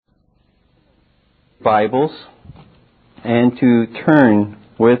Bibles and to turn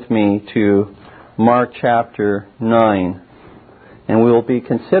with me to Mark chapter 9. And we will be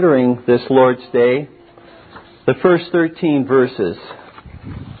considering this Lord's Day, the first 13 verses.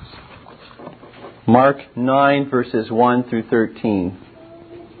 Mark 9 verses 1 through 13.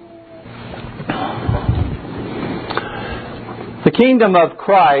 The kingdom of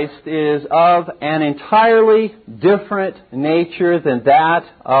Christ is of an entirely different nature than that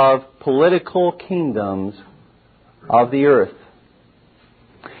of political kingdoms of the earth.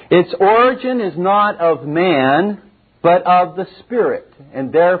 Its origin is not of man, but of the Spirit,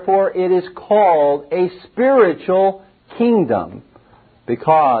 and therefore it is called a spiritual kingdom,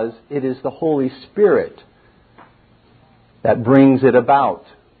 because it is the Holy Spirit that brings it about.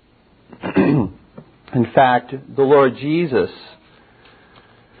 In fact, the Lord Jesus,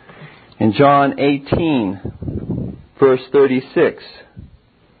 in John 18, verse 36,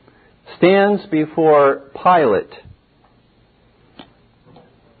 stands before Pilate,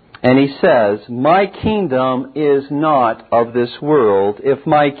 and he says, "My kingdom is not of this world. If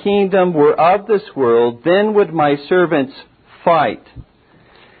my kingdom were of this world, then would my servants fight,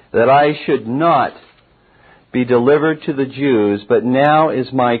 that I should not be delivered to the Jews, but now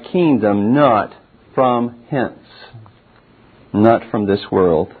is my kingdom not from hence," not from this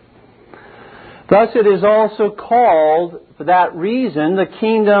world. Thus it is also called, for that reason, the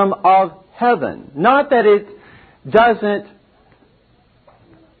kingdom of heaven. Not that it doesn't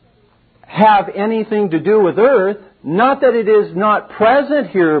have anything to do with earth, not that it is not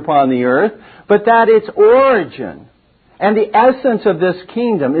present here upon the earth, but that its origin and the essence of this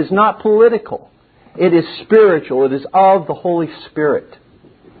kingdom is not political. It is spiritual. It is of the Holy Spirit.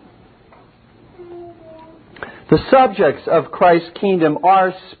 The subjects of Christ's kingdom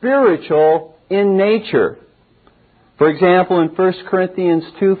are spiritual in nature. For example, in 1 Corinthians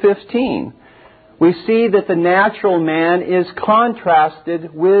 2:15, we see that the natural man is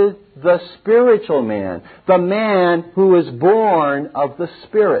contrasted with the spiritual man, the man who is born of the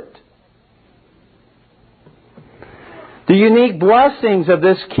Spirit. The unique blessings of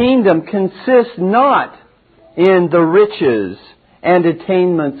this kingdom consist not in the riches and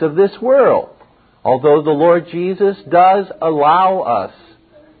attainments of this world, although the Lord Jesus does allow us,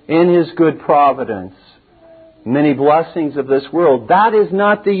 in His good providence, many blessings of this world. That is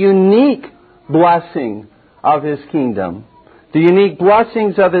not the unique blessing of His kingdom. The unique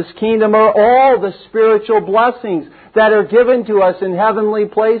blessings of His kingdom are all the spiritual blessings that are given to us in heavenly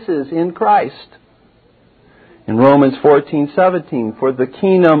places in Christ. In Romans 14:17, "For the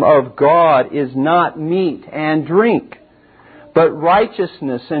kingdom of God is not meat and drink, but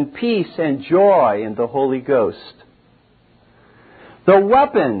righteousness and peace and joy in the Holy Ghost." The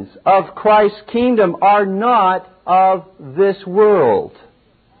weapons of Christ's kingdom are not of this world,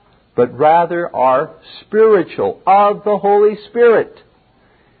 but rather are spiritual, of the Holy Spirit.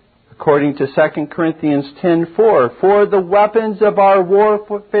 According to 2 Corinthians 10:4, "For the weapons of our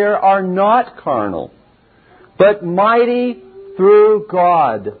warfare are not carnal, but mighty through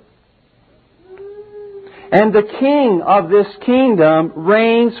God. And the King of this kingdom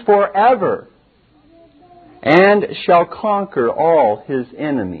reigns forever, and shall conquer all His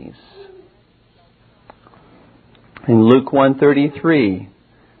enemies." In Luke 1:33,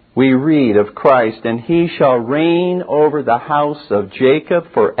 we read of Christ, "And He shall reign over the house of Jacob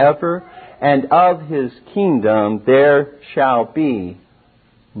forever, and of His kingdom there shall be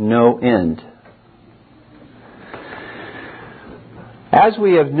no end." As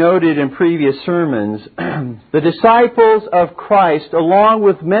we have noted in previous sermons, the disciples of Christ, along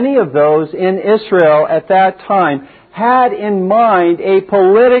with many of those in Israel at that time, had in mind a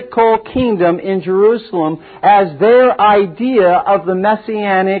political kingdom in Jerusalem as their idea of the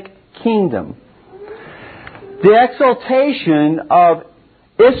Messianic kingdom. The exaltation of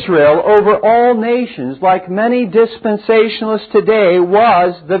Israel over all nations, like many dispensationalists today,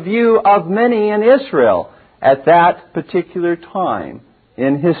 was the view of many in Israel at that particular time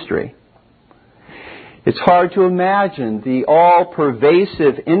in history. It's hard to imagine the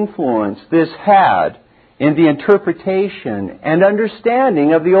all-pervasive influence this had in the interpretation and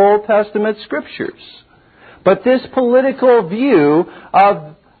understanding of the Old Testament Scriptures. But this political view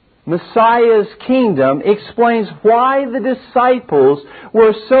of Messiah's kingdom explains why the disciples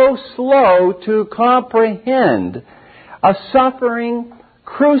were so slow to comprehend a suffering,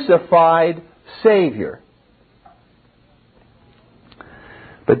 crucified Savior.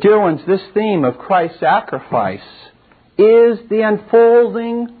 But dear ones, this theme of Christ's sacrifice is the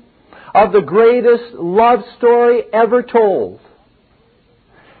unfolding of the greatest love story ever told.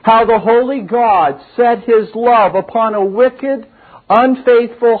 How the holy God set His love upon a wicked,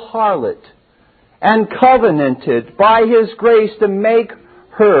 unfaithful harlot and covenanted by His grace to make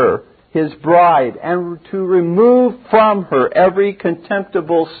her His bride and to remove from her every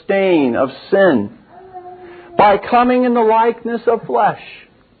contemptible stain of sin by coming in the likeness of flesh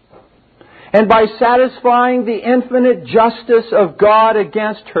and by satisfying the infinite justice of God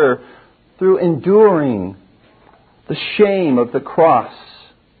against her through enduring the shame of the cross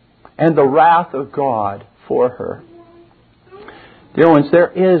and the wrath of God for her. Dear ones,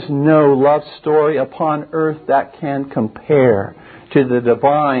 there is no love story upon earth that can compare to the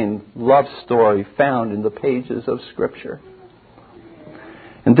divine love story found in the pages of Scripture.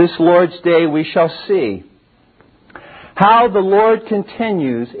 And this Lord's Day we shall see how the Lord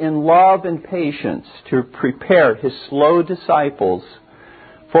continues in love and patience to prepare His slow disciples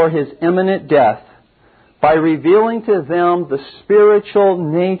for His imminent death by revealing to them the spiritual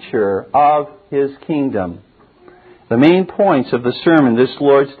nature of His kingdom. The main points of the sermon this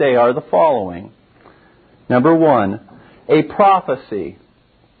Lord's Day are the following. Number 1, a prophecy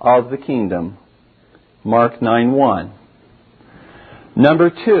of the kingdom. Mark 9:1. Number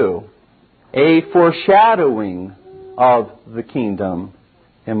 2, a foreshadowing of the kingdom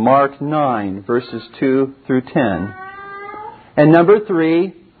in Mark 9, verses 2 through 10. And number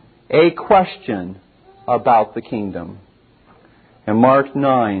 3, a question about the kingdom in Mark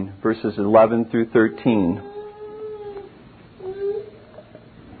 9, verses 11 through 13.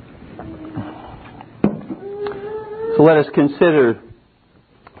 So let us consider,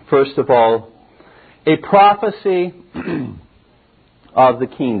 first of all, a prophecy of the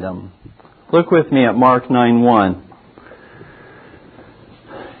kingdom. Look with me at Mark 9:1.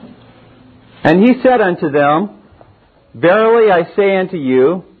 And He said unto them, Verily I say unto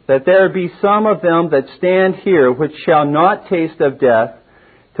you, that there be some of them that stand here which shall not taste of death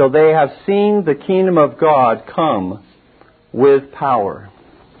till they have seen the kingdom of God come with power.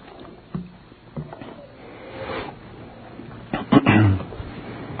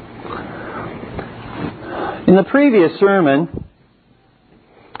 In the previous sermon,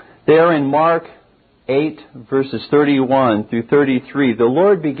 there in Mark 8, verses 31 through 33, the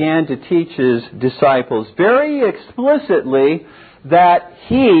Lord began to teach His disciples very explicitly that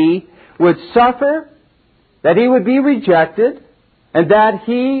He would suffer, that He would be rejected, and that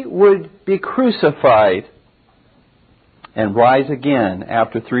He would be crucified and rise again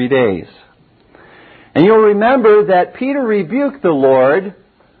after 3 days. And you'll remember that Peter rebuked the Lord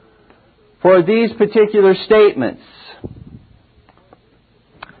for these particular statements.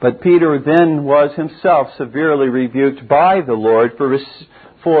 But Peter then was himself severely rebuked by the Lord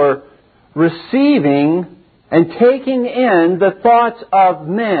for receiving and taking in the thoughts of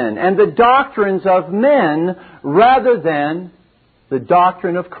men and the doctrines of men rather than the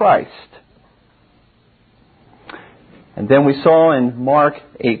doctrine of Christ. And then we saw in Mark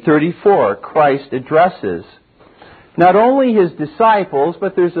 8:34, Christ addresses not only His disciples,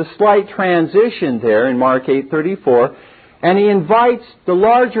 but there's a slight transition there in Mark 8:34, and He invites the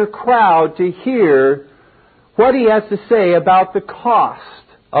larger crowd to hear what He has to say about the cost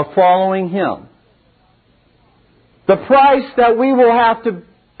of following Him. The price that we will have to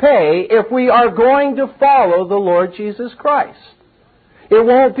pay if we are going to follow the Lord Jesus Christ. It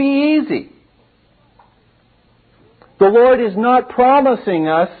won't be easy. The Lord is not promising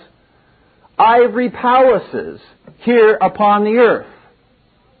us ivory palaces here upon the earth.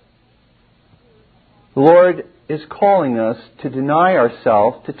 The Lord is calling us to deny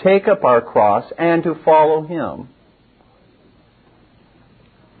ourselves, to take up our cross, and to follow Him.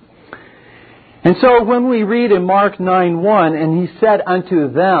 And so when we read in Mark 9:1, and He said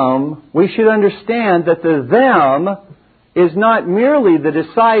unto them, we should understand that the them is not merely the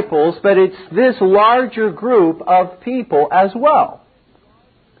disciples, but it's this larger group of people as well.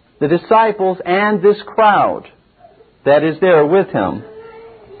 The disciples and this crowd that is there with Him.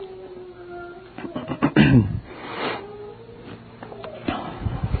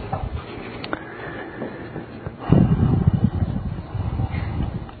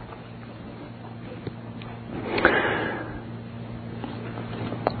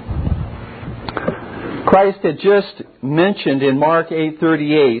 Christ had just mentioned in Mark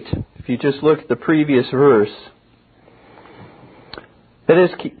 8:38, if you just look at the previous verse, that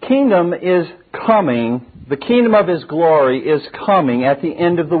His kingdom is coming, the kingdom of His glory is coming at the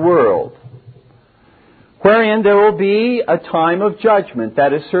end of the world, wherein there will be a time of judgment.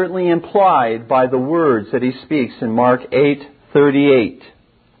 That is certainly implied by the words that He speaks in Mark 8:38.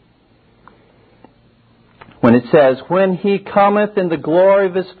 When it says, when He cometh in the glory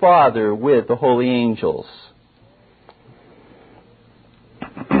of His Father with the holy angels.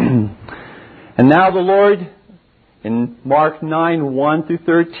 And now the Lord in Mark 9, 1 through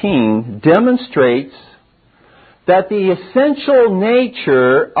 13, demonstrates that the essential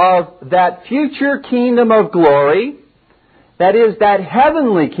nature of that future kingdom of glory, that is, that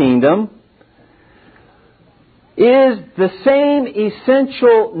heavenly kingdom, is the same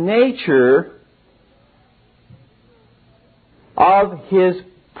essential nature of His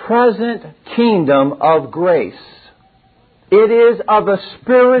present kingdom of grace. It is of a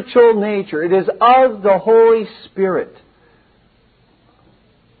spiritual nature. It is of the Holy Spirit.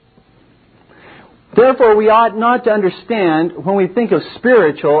 Therefore, we ought not to understand, when we think of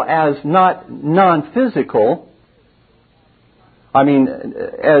spiritual, as not non-physical. I mean,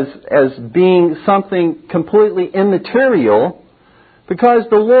 as being something completely immaterial, because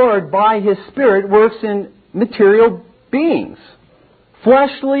the Lord, by His Spirit, works in material beings,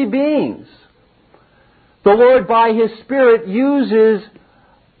 fleshly beings. The Lord, by His Spirit, uses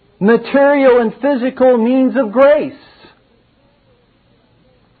material and physical means of grace.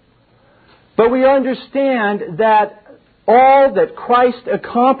 But we understand that all that Christ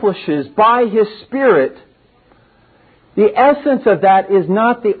accomplishes by His Spirit, the essence of that is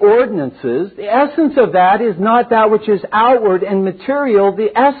not the ordinances. The essence of that is not that which is outward and material.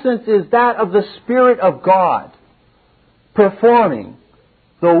 The essence is that of the Spirit of God performing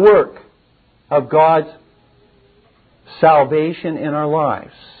the work of God's salvation in our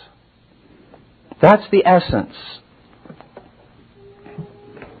lives. That's the essence.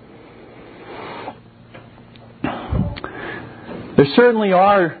 There certainly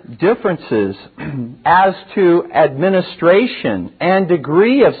are differences as to administration and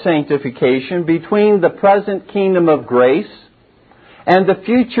degree of sanctification between the present kingdom of grace and the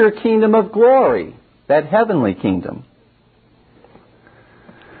future kingdom of glory, that heavenly kingdom.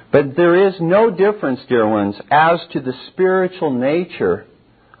 But there is no difference, dear ones, as to the spiritual nature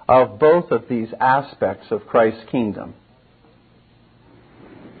of both of these aspects of Christ's kingdom.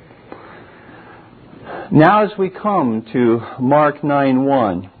 Now as we come to Mark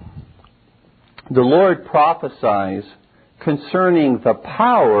 9:1, the Lord prophesies concerning the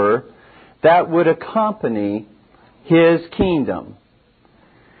power that would accompany His kingdom.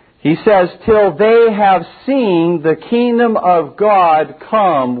 He says, till they have seen the kingdom of God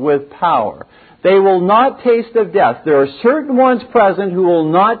come with power. They will not taste of death. There are certain ones present who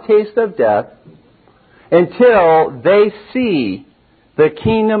will not taste of death until they see the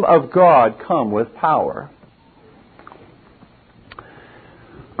kingdom of God come with power.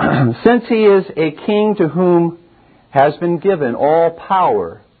 Since He is a king to whom has been given all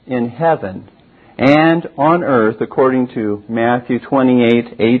power in heaven and on earth, according to Matthew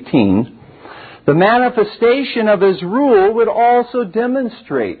 28:18, the manifestation of His rule would also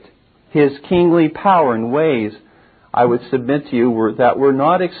demonstrate His kingly power in ways, I would submit to you, that were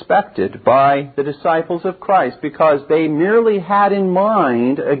not expected by the disciples of Christ, because they merely had in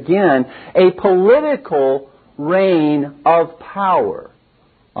mind, again, a political reign of power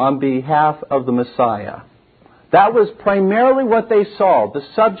on behalf of the Messiah. That was primarily what they saw, the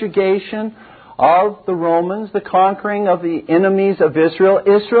subjugation of the Romans, the conquering of the enemies of Israel,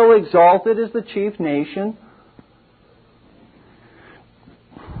 Israel exalted as the chief nation.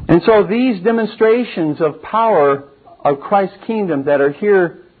 And so these demonstrations of power of Christ's kingdom that are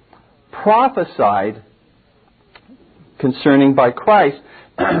here prophesied concerning by Christ,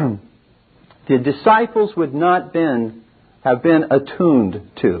 the disciples would not have been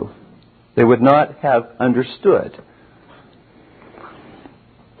attuned to. They would not have understood.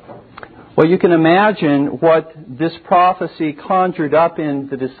 Well, you can imagine what this prophecy conjured up in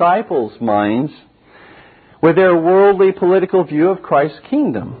the disciples' minds with their worldly political view of Christ's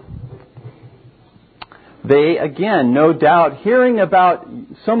kingdom. They, again, no doubt, hearing about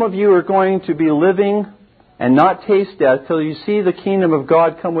some of you are going to be living and not taste death till you see the kingdom of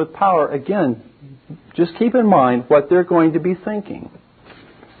God come with power. Again, just keep in mind what they're going to be thinking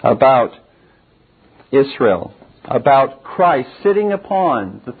about Israel, about Christ sitting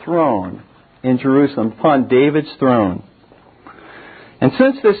upon the throne in Jerusalem, upon David's throne. And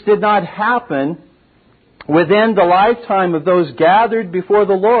since this did not happen within the lifetime of those gathered before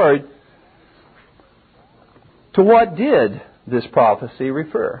the Lord, to what did this prophecy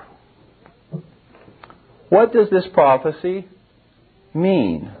refer? What does this prophecy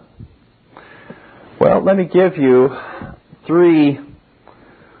mean? Well, let me give you 3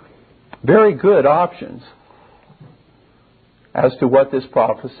 very good options as to what this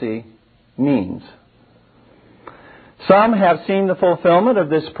prophecy means. Some have seen the fulfillment of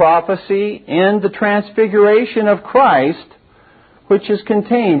this prophecy in the transfiguration of Christ, which is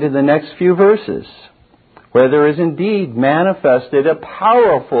contained in the next few verses, where there is indeed manifested a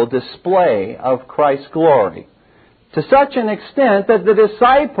powerful display of Christ's glory to such an extent that the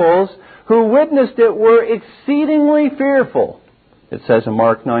disciples who witnessed it were exceedingly fearful. It says in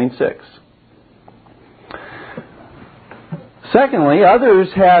Mark 9:6. Secondly, others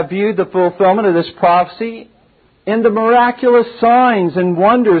have viewed the fulfillment of this prophecy in the miraculous signs and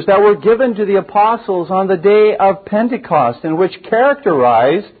wonders that were given to the apostles on the day of Pentecost, and which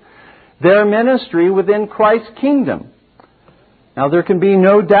characterized their ministry within Christ's kingdom. Now, there can be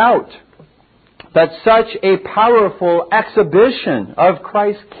no doubt that such a powerful exhibition of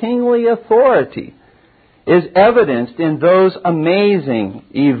Christ's kingly authority is evidenced in those amazing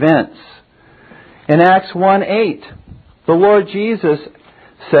events. In Acts 1:8, the Lord Jesus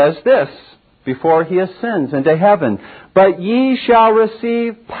says this before He ascends into heaven, "But ye shall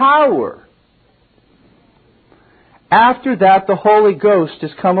receive power. After that the Holy Ghost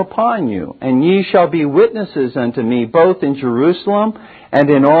is come upon you, and ye shall be witnesses unto me both in Jerusalem and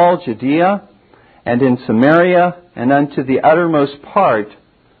in all Judea and in Samaria and unto the uttermost part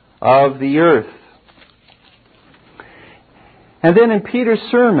of the earth." And then in Peter's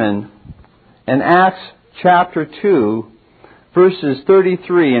sermon in Acts chapter 2, verses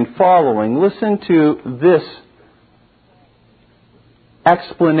 33 and following, listen to this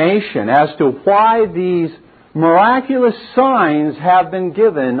explanation as to why these miraculous signs have been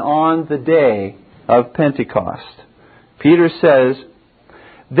given on the day of Pentecost. Peter says,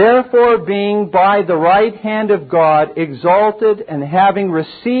 "Therefore, being by the right hand of God exalted, and having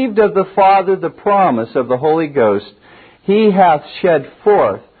received of the Father the promise of the Holy Ghost, He hath shed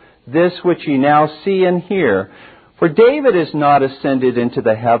forth this which ye now see and hear. For David is not ascended into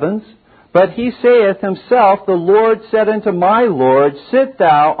the heavens, but he saith himself, The Lord said unto my Lord, Sit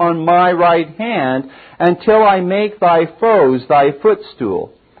thou on my right hand, until I make thy foes thy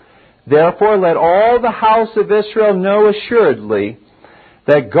footstool. Therefore let all the house of Israel know assuredly,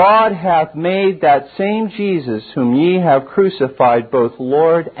 that God hath made that same Jesus, whom ye have crucified, both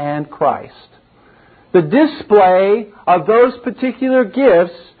Lord and Christ." The display of those particular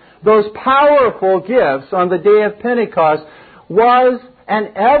gifts, those powerful gifts on the day of Pentecost, was an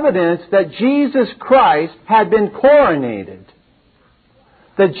evidence that Jesus Christ had been coronated,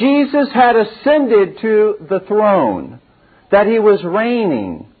 that Jesus had ascended to the throne, that He was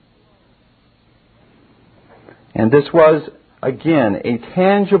reigning. And this was, again, a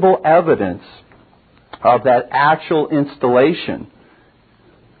tangible evidence of that actual installation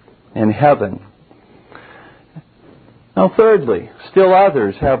in heaven. Now, thirdly, still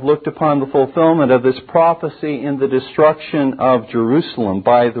others have looked upon the fulfillment of this prophecy in the destruction of Jerusalem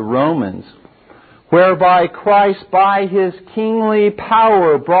by the Romans, whereby Christ, by His kingly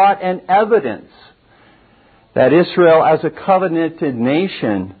power, brought an evidence that Israel, as a covenanted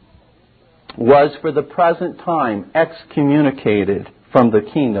nation, was for the present time excommunicated from the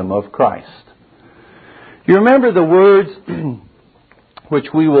kingdom of Christ. You remember the words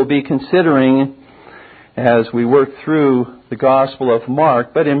which we will be considering as we work through the Gospel of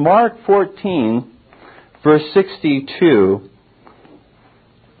Mark. But in Mark 14, verse 62,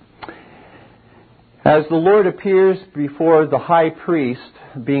 as the Lord appears before the high priest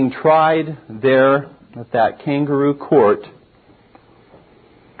being tried there at that kangaroo court,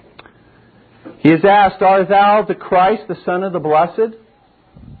 He is asked, "Art thou the Christ, the Son of the Blessed?"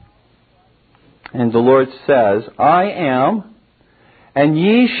 And the Lord says, "I am. And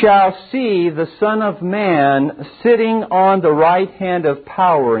ye shall see the Son of Man sitting on the right hand of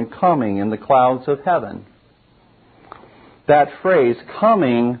power and coming in the clouds of heaven." That phrase,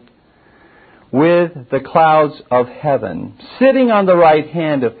 coming with the clouds of heaven, sitting on the right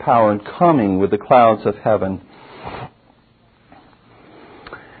hand of power and coming with the clouds of heaven.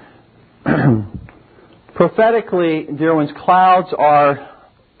 Prophetically, dear ones, clouds are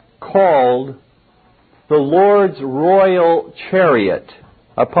called the Lord's royal chariot,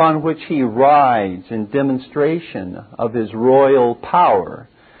 upon which He rides in demonstration of His royal power.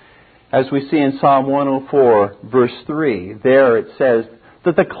 As we see in Psalm 104, verse 3, there it says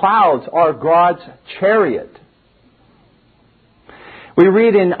that the clouds are God's chariot. We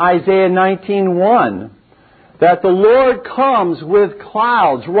read in Isaiah 19:1 that the Lord comes with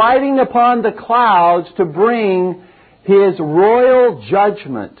clouds, riding upon the clouds to bring His royal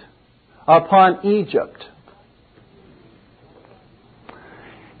judgment upon Egypt.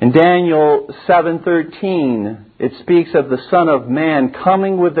 In Daniel 7:13, it speaks of the Son of Man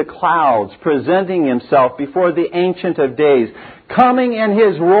coming with the clouds, presenting Himself before the Ancient of Days, coming in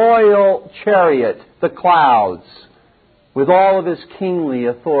His royal chariot, the clouds, with all of His kingly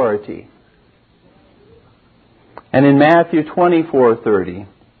authority. And in Matthew 24:30,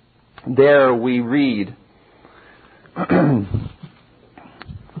 there we read,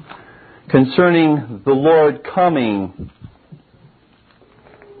 concerning the Lord coming.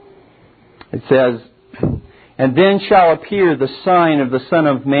 It says, "And then shall appear the sign of the Son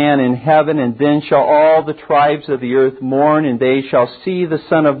of Man in heaven, and then shall all the tribes of the earth mourn, and they shall see the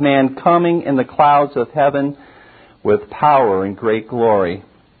Son of Man coming in the clouds of heaven with power and great glory."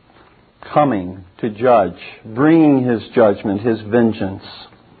 Coming to judge, bringing His judgment, His vengeance.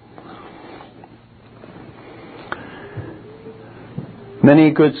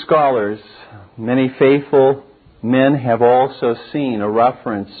 Many good scholars, many faithful men have also seen a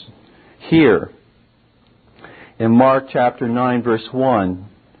reference here in Mark chapter 9 verse 1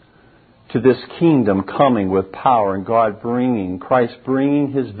 to this kingdom coming with power and Christ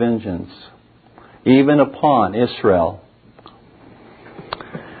bringing His vengeance even upon Israel.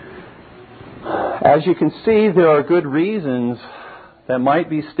 As you can see, there are good reasons that might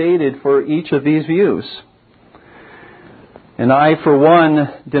be stated for each of these views. And I, for one,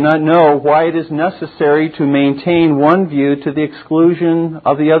 do not know why it is necessary to maintain one view to the exclusion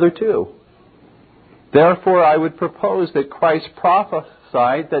of the other two. Therefore, I would propose that Christ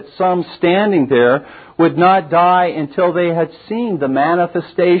prophesied that some standing there would not die until they had seen the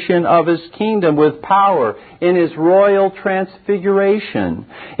manifestation of His kingdom with power in His royal transfiguration,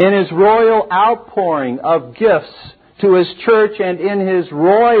 in His royal outpouring of gifts to His church, and in His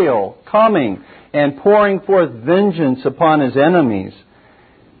royal coming and pouring forth vengeance upon His enemies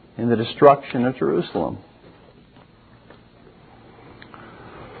in the destruction of Jerusalem.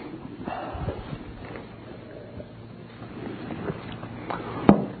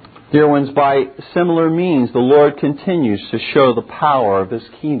 Dear ones, by similar means, the Lord continues to show the power of His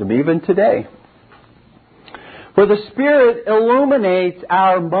kingdom, even today. For the Spirit illuminates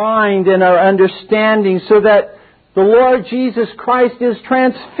our mind and our understanding so that the Lord Jesus Christ is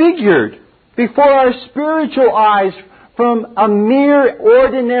transfigured before our spiritual eyes from a mere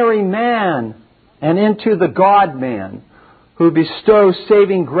ordinary man and into the God-man who bestows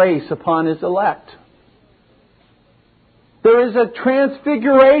saving grace upon His elect. There is a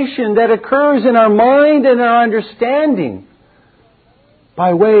transfiguration that occurs in our mind and our understanding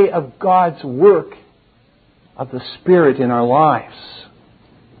by way of God's work of the Spirit in our lives.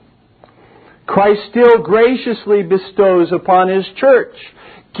 Christ still graciously bestows upon His church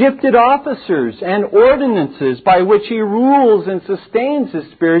gifted officers and ordinances by which He rules and sustains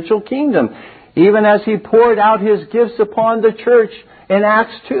His spiritual kingdom, even as He poured out His gifts upon the church in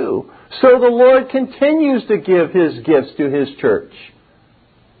Acts 2. So the Lord continues to give His gifts to His church.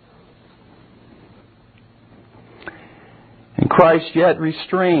 And Christ yet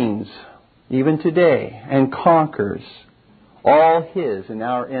restrains, even today, and conquers all His and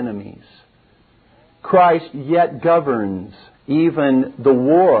our enemies. Christ yet governs even the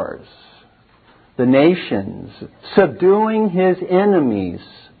wars, the nations, subduing His enemies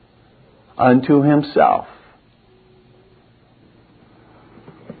unto Himself.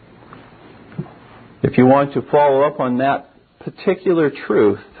 If you want to follow up on that particular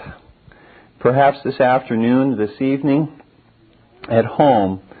truth, perhaps this afternoon, this evening, at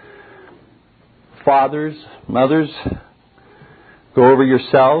home, fathers, mothers, go over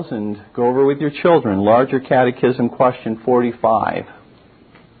yourselves and go over with your children Larger Catechism question 45.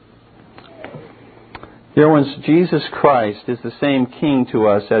 Dear ones, Jesus Christ is the same King to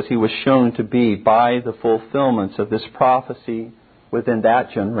us as He was shown to be by the fulfillments of this prophecy within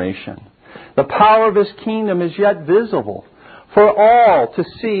that generation. The power of His kingdom is yet visible for all to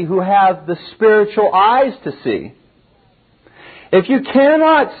see who have the spiritual eyes to see. If you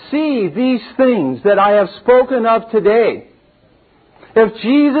cannot see these things that I have spoken of today, if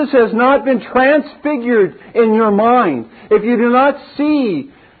Jesus has not been transfigured in your mind, if you do not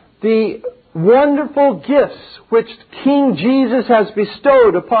see the wonderful gifts which King Jesus has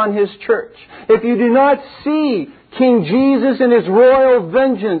bestowed upon His church, if you do not see King Jesus in His royal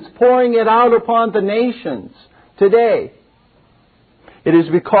vengeance pouring it out upon the nations today, it is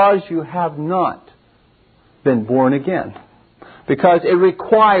because you have not been born again. Because it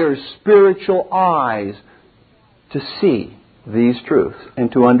requires spiritual eyes to see these truths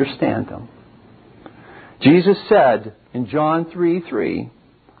and to understand them. Jesus said in John 3:3,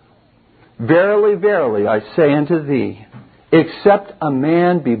 "Verily, verily, I say unto thee, except a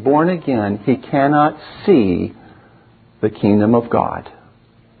man be born again, he cannot see the kingdom of God."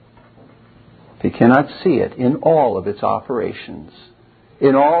 He cannot see it in all of its operations,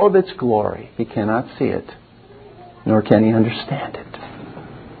 in all of its glory. He cannot see it, nor can he understand it.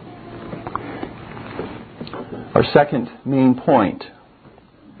 Our second main point,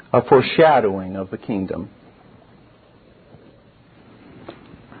 a foreshadowing of the kingdom.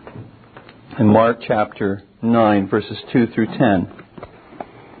 In Mark chapter 9, verses 2 through 10.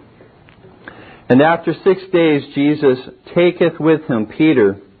 And after 6 days Jesus taketh with him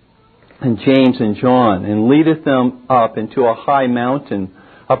Peter and James and John, and leadeth them up into a high mountain,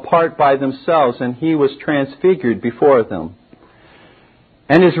 apart by themselves, and he was transfigured before them.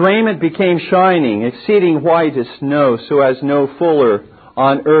 And his raiment became shining, exceeding white as snow, so as no fuller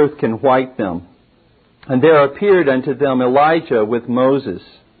on earth can white them. And there appeared unto them Elijah with Moses,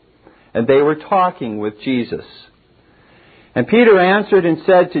 and they were talking with Jesus. And Peter answered and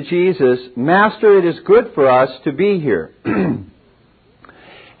said to Jesus, Master, it is good for us to be here.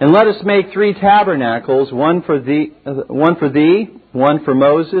 And let us make 3 tabernacles, one for thee, one for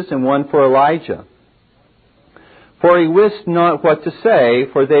Moses, and one for Elijah. For he wist not what to say,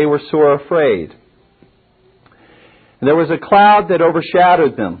 for they were sore afraid. And there was a cloud that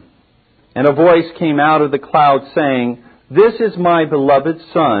overshadowed them, and a voice came out of the cloud saying, This is my beloved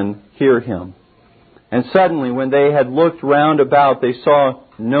Son, hear him. And suddenly, when they had looked round about, they saw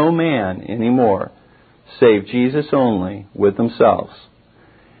no man any more, save Jesus only with themselves.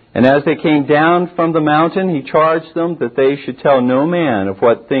 And as they came down from the mountain, he charged them that they should tell no man of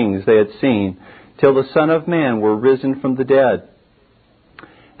what things they had seen, till the Son of Man were risen from the dead.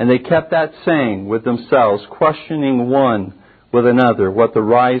 And they kept that saying with themselves, questioning one with another what the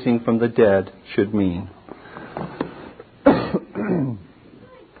rising from the dead should mean.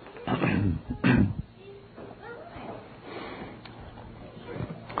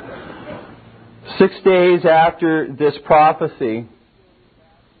 6 days after this prophecy,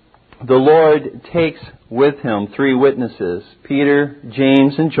 the Lord takes with him 3 witnesses, Peter,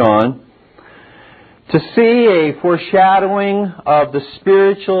 James, and John, to see a foreshadowing of the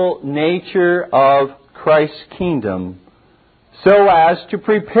spiritual nature of Christ's kingdom, so as to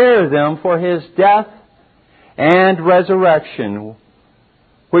prepare them for His death and resurrection,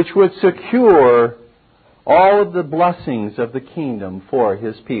 which would secure all of the blessings of the kingdom for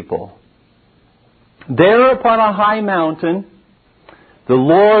His people. There upon a high mountain, the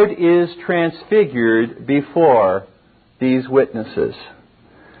Lord is transfigured before these witnesses.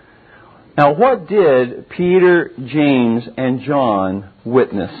 Now, what did Peter, James, and John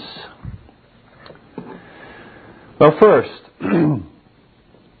witness? Well, first,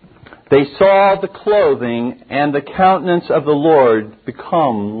 they saw the clothing and the countenance of the Lord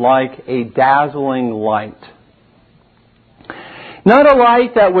become like a dazzling light. Not a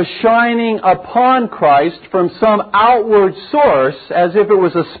light that was shining upon Christ from some outward source as if it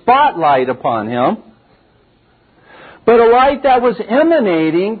was a spotlight upon Him, but a light that was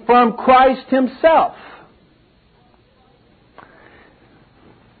emanating from Christ Himself.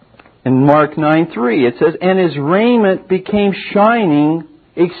 In Mark 9:3 it says, And his raiment became shining,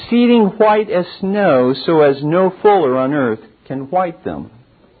 exceeding white as snow, so as no fuller on earth can white them.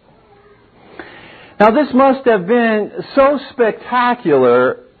 Now this must have been so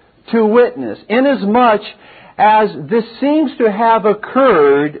spectacular to witness, inasmuch as this seems to have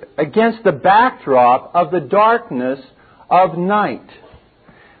occurred against the backdrop of the darkness of night.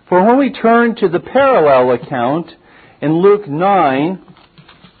 For when we turn to the parallel account in Luke 9,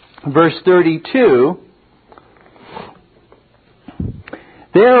 verse 32,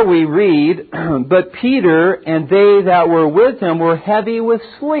 there we read, But Peter and they that were with him were heavy with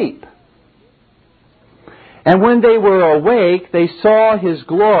sleep. And when they were awake, they saw His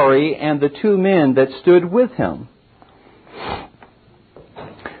glory and the 2 men that stood with Him.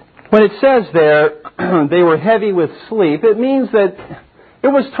 When it says there, they were heavy with sleep, it means that it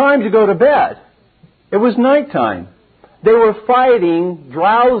was time to go to bed. It was nighttime. They were fighting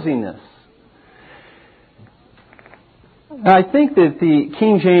drowsiness. I think that the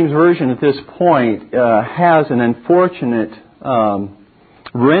King James Version at this point has an unfortunate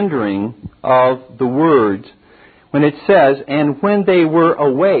rendering of the words when it says, and when they were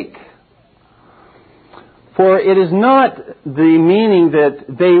awake. For it is not the meaning that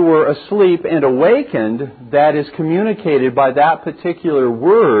they were asleep and awakened that is communicated by that particular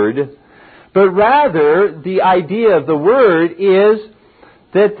word, but rather the idea of the word is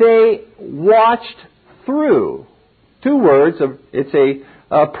that they watched through. 2 words, it's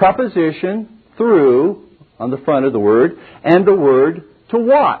a preposition, through, on the front of the word, and the word to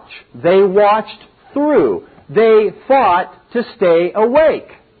watch. They watched through. They fought to stay awake.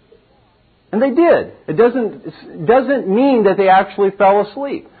 And they did. It doesn't mean that they actually fell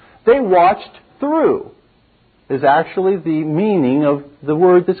asleep. They watched through is actually the meaning of the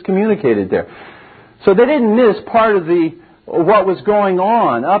word that's communicated there. So they didn't miss part of what was going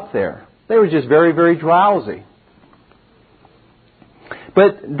on up there. They were just very, very drowsy.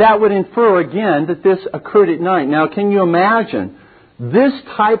 But that would infer again that this occurred at night. Now, can you imagine this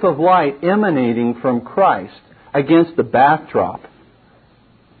type of light emanating from Christ against the backdrop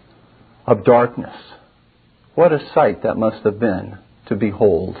of darkness. What a sight that must have been to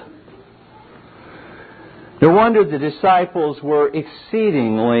behold. No wonder the disciples were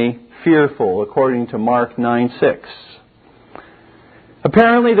exceedingly fearful, according to Mark 9:6.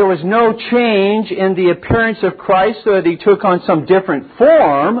 Apparently there was no change in the appearance of Christ so that He took on some different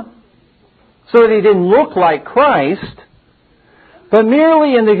form, so that He didn't look like Christ, but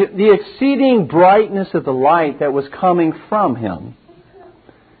merely in the exceeding brightness of the light that was coming from Him.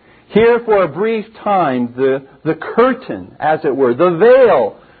 Here for a brief time, the curtain, as it were, the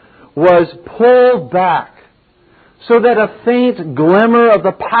veil, was pulled back so that a faint glimmer of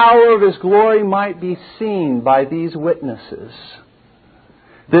the power of His glory might be seen by these witnesses.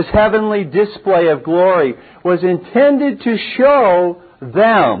 This heavenly display of glory was intended to show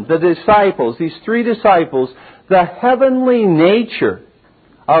them, the disciples, these three disciples, the heavenly nature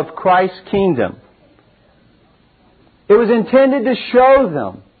of Christ's kingdom. It was intended to show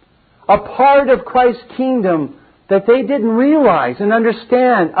them a part of Christ's kingdom that they didn't realize and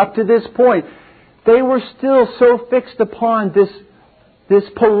understand up to this point. They were still so fixed upon this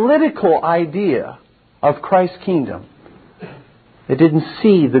political idea of Christ's kingdom. They didn't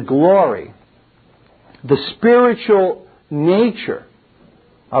see the glory, the spiritual nature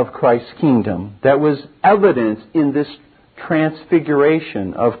of Christ's kingdom that was evident in this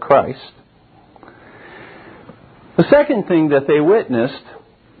transfiguration of Christ. The second thing that they witnessed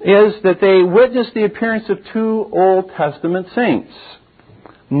is that they witnessed the appearance of two Old Testament saints,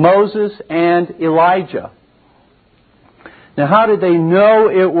 Moses and Elijah. Now, how did they know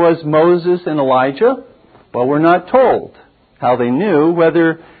it was Moses and Elijah? Well, we're not told how they knew,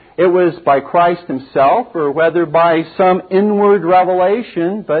 whether it was by Christ Himself or whether by some inward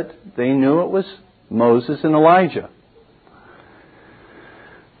revelation, but they knew it was Moses and Elijah.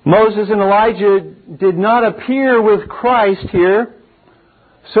 Moses and Elijah did not appear with Christ here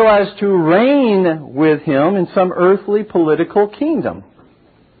so as to reign with Him in some earthly political kingdom.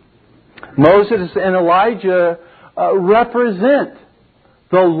 Moses and Elijah represent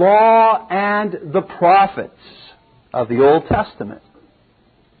the law and the prophets of the Old Testament.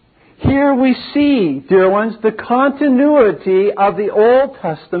 Here we see, dear ones, the continuity of the Old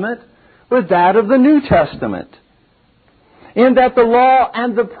Testament with that of the New Testament, in that the law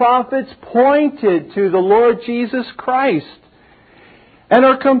and the prophets pointed to the Lord Jesus Christ and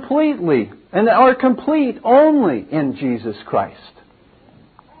are complete only in Jesus Christ.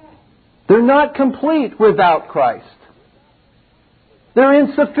 They're not complete without Christ. They're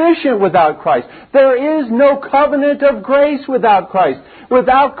insufficient without Christ. There is no covenant of grace without Christ.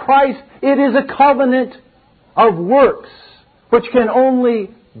 Without Christ, it is a covenant of works, which can only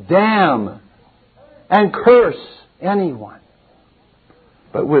damn and curse anyone.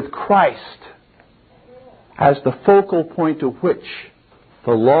 But with Christ as the focal point to which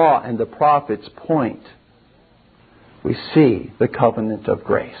the law and the prophets point, we see the covenant of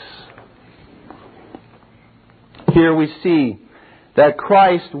grace. Here we see that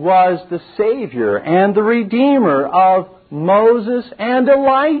Christ was the Savior and the Redeemer of Moses and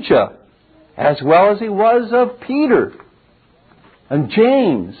Elijah, as well as He was of Peter and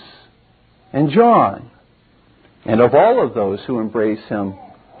James and John, and of all of those who embrace Him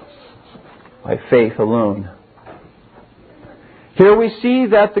by faith alone. Here we see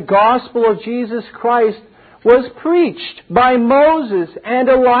that the gospel of Jesus Christ was preached by Moses and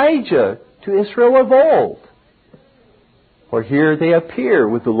Elijah to Israel of old. For here they appear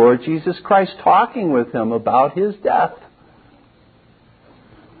with the Lord Jesus Christ talking with Him about His death.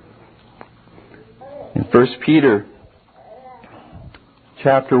 In 1 Peter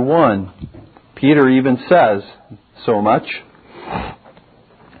chapter 1, Peter even says so much.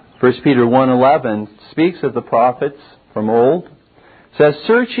 1 Peter 1:11 speaks of the prophets from old. It says,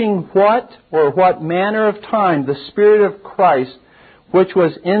 searching what manner of time the Spirit of Christ which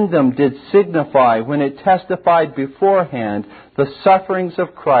was in them did signify when it testified beforehand the sufferings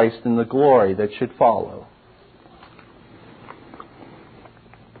of Christ and the glory that should follow.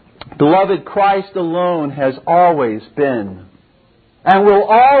 Beloved, Christ alone has always been and will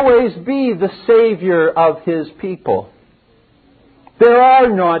always be the Savior of His people.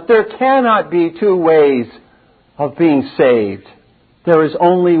 There cannot be two ways of being saved. There is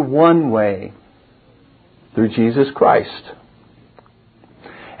only one way, through Jesus Christ.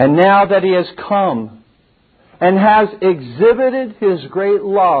 And now that He has come and has exhibited His great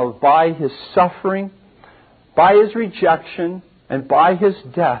love by His suffering, by His rejection, and by His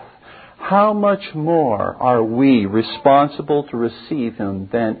death, how much more are we responsible to receive Him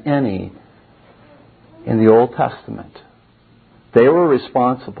than any in the Old Testament? They were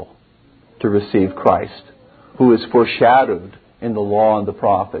responsible to receive Christ, who is foreshadowed in the law and the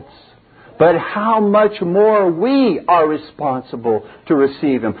prophets. But how much more we are responsible to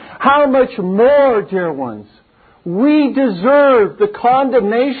receive Him. How much more, dear ones, we deserve the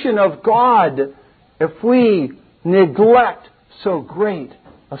condemnation of God if we neglect so great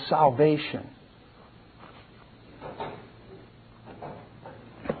a salvation.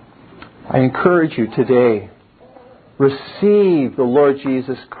 I encourage you today, receive the Lord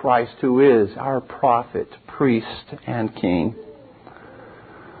Jesus Christ, who is our prophet, priest, and king.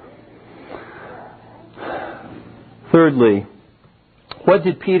 Thirdly, what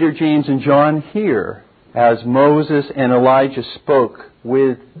did Peter, James, and John hear as Moses and Elijah spoke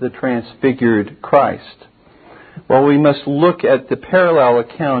with the transfigured Christ? Well, we must look at the parallel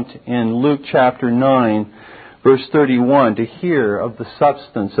account in Luke chapter 9, verse 31, to hear of the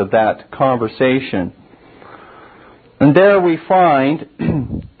substance of that conversation. And there we find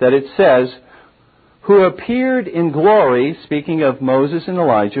that it says, who appeared in glory, speaking of Moses and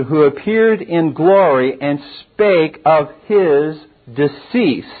Elijah, who appeared in glory and spake of His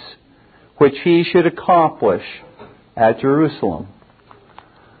decease, which He should accomplish at Jerusalem.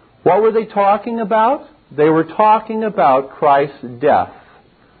 What were they talking about? They were talking about Christ's death.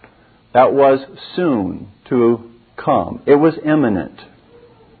 That was soon to come. It was imminent.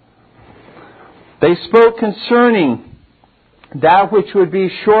 They spoke concerning that which would be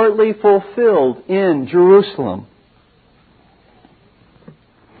shortly fulfilled in Jerusalem.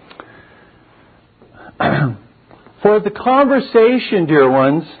 For the conversation, dear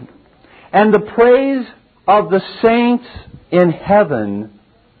ones, and the praise of the saints in heaven,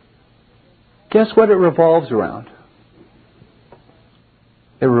 guess what it revolves around?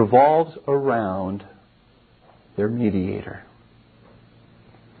 It revolves around their mediator.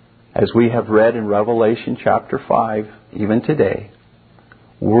 As we have read in Revelation chapter 5, even today,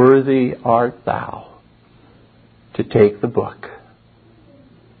 worthy art thou to take the book.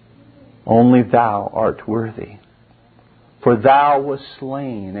 Only thou art worthy. For thou wast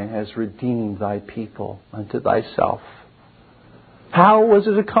slain and hast redeemed thy people unto thyself. How was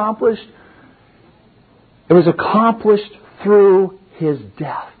it accomplished? It was accomplished through His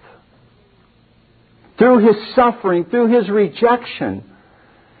death. Through His suffering, through His rejection.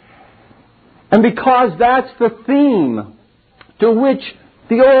 And because that's the theme to which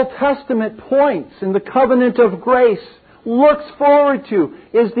the Old Testament points and the covenant of grace looks forward to,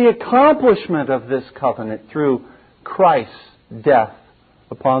 is the accomplishment of this covenant through Christ's death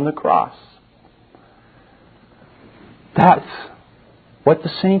upon the cross. That's what the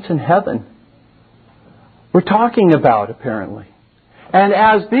saints in heaven were talking about, apparently. And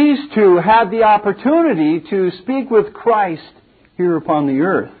as these two had the opportunity to speak with Christ here upon the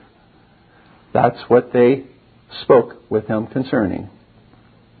earth, that's what they spoke with Him concerning.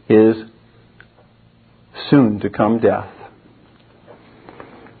 His soon-to-come death.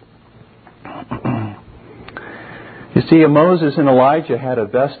 You see, Moses and Elijah had a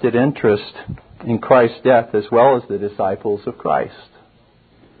vested interest in Christ's death as well as the disciples of Christ.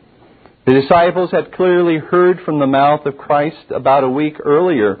 The disciples had clearly heard from the mouth of Christ about a week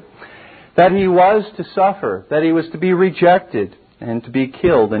earlier that He was to suffer, that He was to be rejected and to be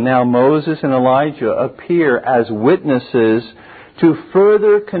killed. And now Moses and Elijah appear as witnesses to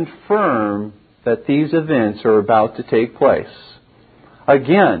further confirm that these events are about to take place.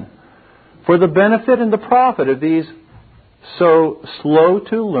 Again, for the benefit and the profit of these so slow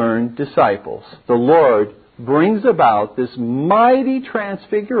to learn disciples, the Lord brings about this mighty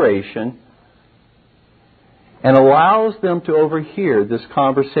transfiguration and allows them to overhear this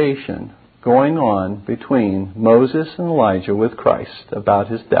conversation going on between Moses and Elijah with Christ about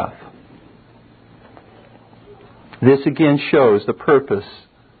His death. This again shows the purpose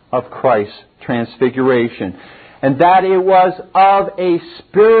of Christ's transfiguration, and that it was of a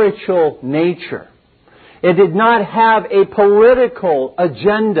spiritual nature. It did not have a political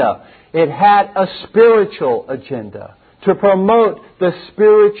agenda. It had a spiritual agenda to promote the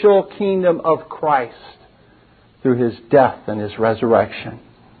spiritual kingdom of Christ through His death and His resurrection.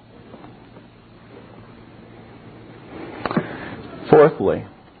 Fourthly,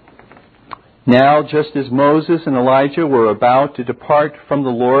 now just as Moses and Elijah were about to depart from the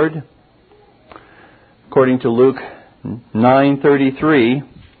Lord, according to Luke 9:33,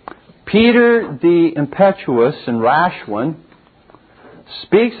 Peter the impetuous and rash one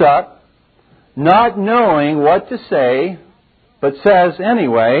speaks up, not knowing what to say, but says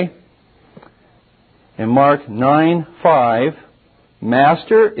anyway, in Mark 9:5,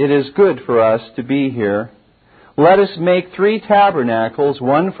 Master, it is good for us to be here. Let us make 3 tabernacles,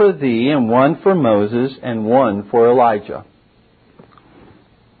 one for thee, and one for Moses, and one for Elijah.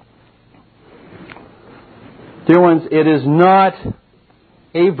 Dear ones, it is not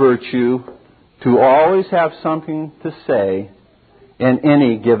a virtue to always have something to say in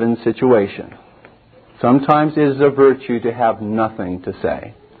any given situation. Sometimes it is a virtue to have nothing to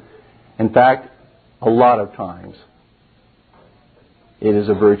say. In fact, a lot of times it is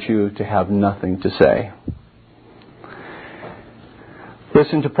a virtue to have nothing to say.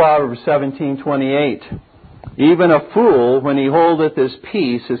 Listen to Proverbs 17:28. Even a fool, when he holdeth his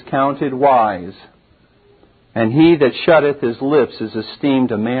peace, is counted wise, and he that shutteth his lips is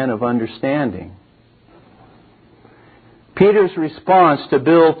esteemed a man of understanding. Peter's response to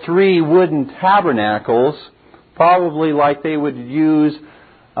build 3 wooden tabernacles, probably like they would use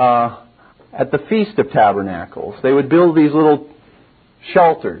at the Feast of Tabernacles. They would build these little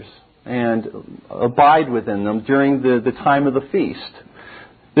shelters and abide within them during the time of the feast.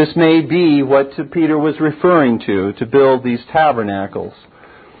 This may be what Peter was referring to build these tabernacles.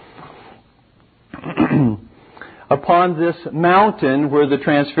 Upon this mountain where the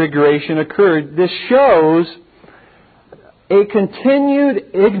transfiguration occurred, this shows a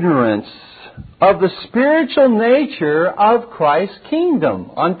continued ignorance of the spiritual nature of Christ's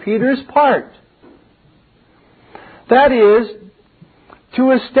kingdom on Peter's part. That is,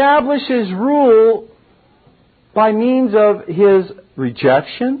 to establish His rule by means of His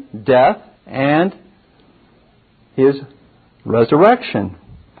rejection, death, and His resurrection.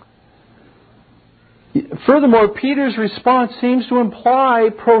 Furthermore, Peter's response seems to imply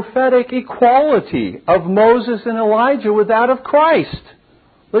prophetic equality of Moses and Elijah with that of Christ.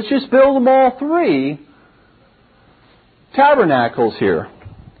 Let's just build them all 3 tabernacles here.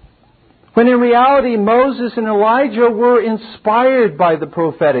 When in reality, Moses and Elijah were inspired by the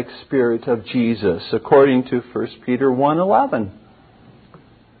prophetic spirit of Jesus, according to 1 Peter 1:11.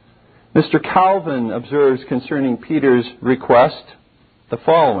 Mr. Calvin observes concerning Peter's request the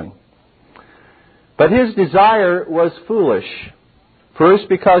following. But his desire was foolish. First,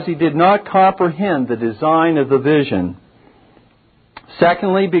 because he did not comprehend the design of the vision.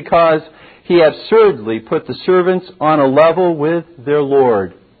 Secondly, because he absurdly put the servants on a level with their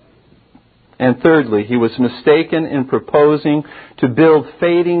Lord. And thirdly, he was mistaken in proposing to build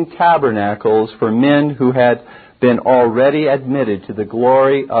fading tabernacles for men who had been already admitted to the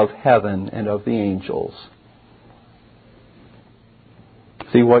glory of heaven and of the angels.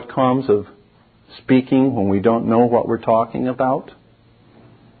 See what comes of speaking when we don't know what we're talking about?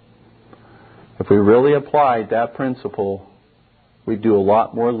 If we really applied that principle, we'd do a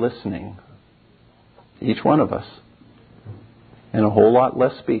lot more listening, each one of us, and a whole lot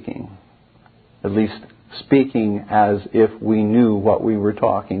less speaking. At least speaking as if we knew what we were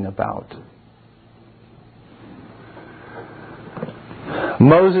talking about.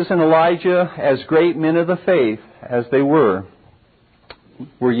 Moses and Elijah, as great men of the faith as they were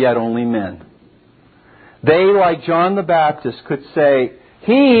yet only men. They, like John the Baptist, could say,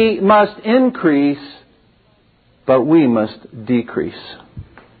 He must increase, but we must decrease.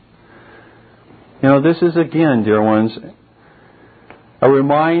 You know, this is again, dear ones, a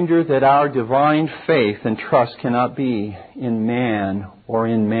reminder that our divine faith and trust cannot be in man or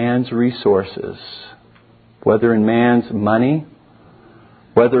in man's resources, whether in man's money,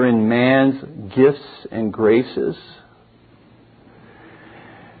 whether in man's gifts and graces.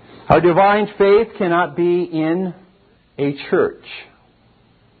 Our divine faith cannot be in a church.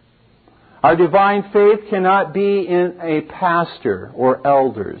 Our divine faith cannot be in a pastor or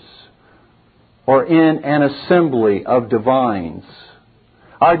elders or in an assembly of divines.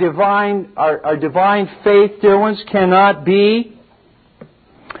 Our divine faith, dear ones, cannot be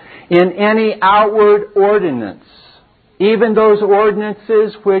in any outward ordinance, even those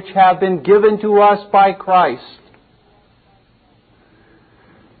ordinances which have been given to us by Christ.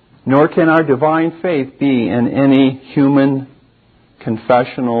 Nor can our divine faith be in any human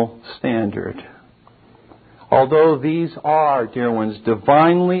confessional standard. Although these are, dear ones,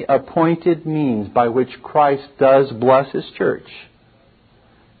 divinely appointed means by which Christ does bless His church,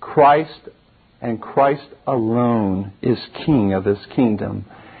 Christ and Christ alone is King of His kingdom,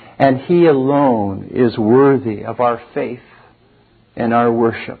 and He alone is worthy of our faith and our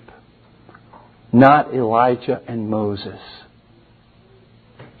worship, not Elijah and Moses,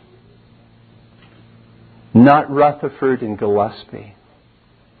 not Rutherford and Gillespie,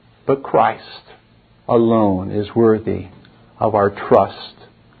 but Christ alone is worthy of our trust,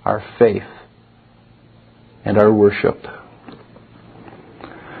 our faith, and our worship.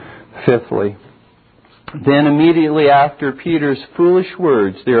 Fifthly, then immediately after Peter's foolish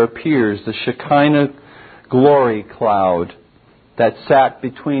words, there appears the Shekinah glory cloud that sat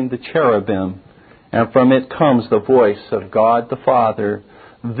between the cherubim, and from it comes the voice of God the Father.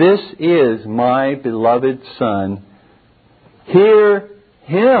 This is my beloved Son. Hear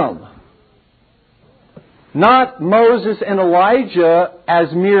Him. Not Moses and Elijah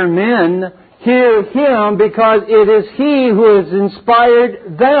as mere men. Hear Him because it is He who has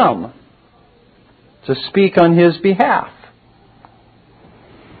inspired them to speak on His behalf.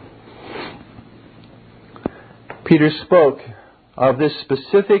 Peter spoke of this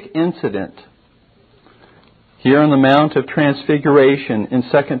specific incident here on the Mount of Transfiguration in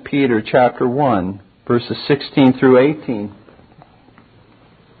 2 Peter chapter 1, verses 16 through 18.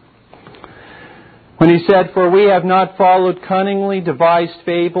 When he said, "For we have not followed cunningly devised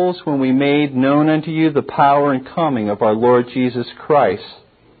fables when we made known unto you the power and coming of our Lord Jesus Christ,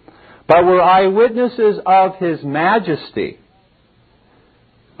 but were eyewitnesses of His majesty,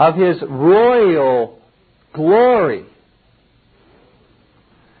 of His royal glory.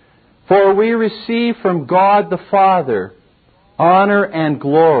 For we receive from God the Father honor and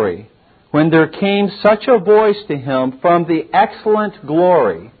glory when there came such a voice to Him from the excellent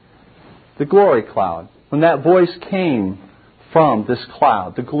glory," the glory cloud. When that voice came from this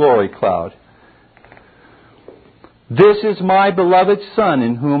cloud, the glory cloud. "This is my beloved Son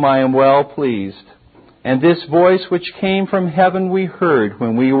in whom I am well pleased. And this voice which came from heaven we heard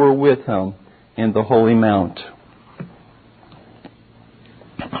when we were with Him in the holy mount."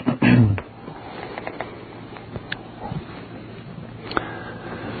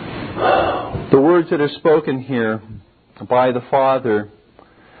 The words that are spoken here by the Father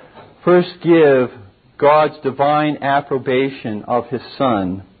first give God's divine approbation of His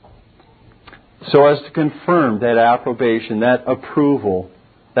Son, so as to confirm that approbation, that approval,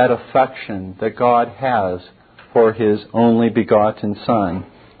 that affection that God has for His only begotten Son.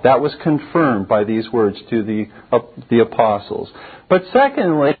 That was confirmed by these words to the apostles. But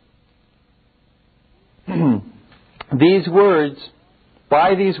secondly,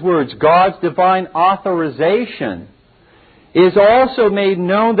 by these words, God's divine authorization is also made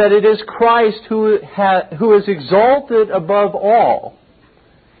known that it is Christ who is exalted above all,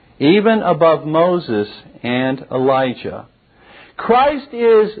 even above Moses and Elijah. Christ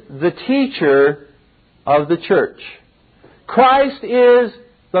is the teacher of the church. Christ is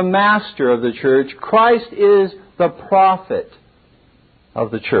the master of the church. Christ is the prophet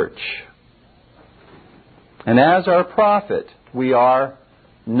of the church. And as our prophet, we are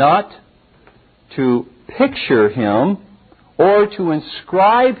not to picture Him or to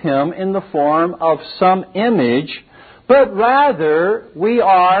inscribe Him in the form of some image, but rather we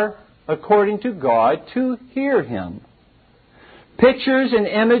are, according to God, to hear Him. Pictures and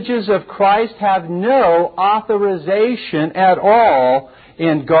images of Christ have no authorization at all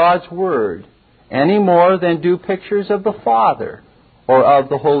in God's Word, any more than do pictures of the Father or of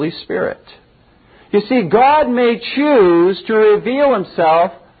the Holy Spirit. You see, God may choose to reveal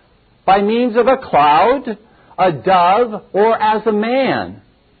Himself by means of a cloud, a dove, or as a man.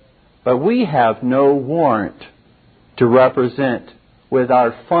 But we have no warrant to represent with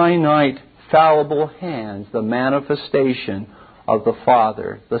our finite, fallible hands the manifestation of the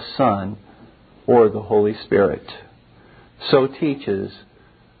Father, the Son, or the Holy Spirit. So teaches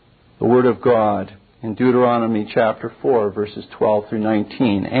the Word of God in Deuteronomy chapter 4, verses 12 through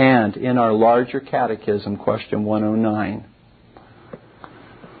 19, and in our larger catechism, question 109.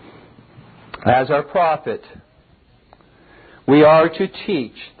 As our prophet, we are to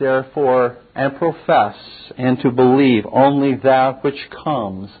teach, therefore, and profess, and to believe only that which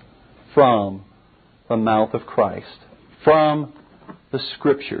comes from the mouth of Christ, from the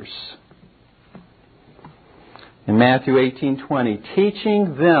Scriptures. In Matthew 18:20,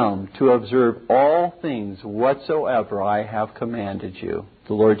 teaching them to observe all things whatsoever I have commanded you,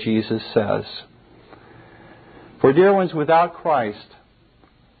 the Lord Jesus says. For dear ones, without Christ,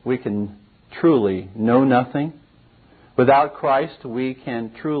 we can truly know nothing. Without Christ, we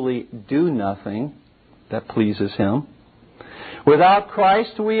can truly do nothing that pleases Him. Without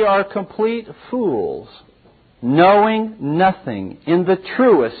Christ, we are complete fools, knowing nothing, in the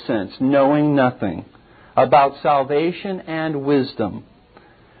truest sense, knowing nothing about salvation and wisdom.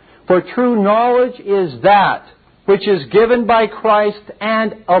 For true knowledge is that which is given by Christ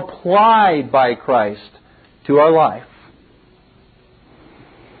and applied by Christ to our life.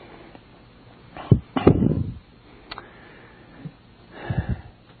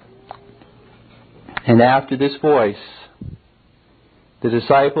 And after this voice, the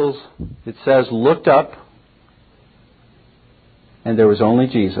disciples, it says, looked up, and there was only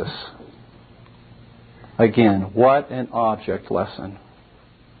Jesus. Again, what an object lesson.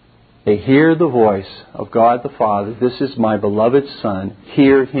 They hear the voice of God the Father. This is my beloved Son.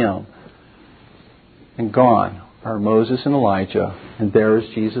 Hear Him. And gone are Moses and Elijah, and there is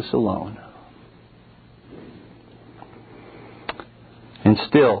Jesus alone. And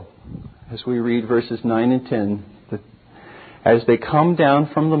still, as we read verses 9 and 10, as they come down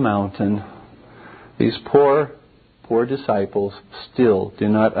from the mountain, these poor disciples still do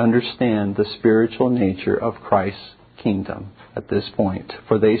not understand the spiritual nature of Christ's kingdom at this point.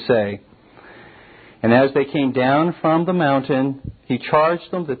 For they say, "And as they came down from the mountain, he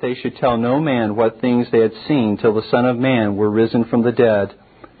charged them that they should tell no man what things they had seen till the Son of Man were risen from the dead."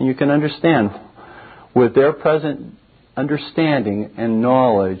 And you can understand, with their present understanding and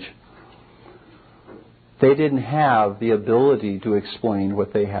knowledge, they didn't have the ability to explain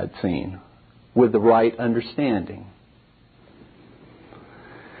what they had seen with the right understanding.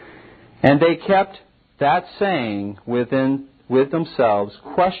 And they kept that saying with themselves,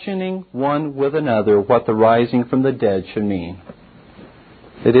 questioning one with another what the rising from the dead should mean.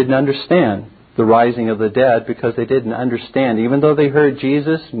 They didn't understand the rising of the dead because they didn't understand. Even though they heard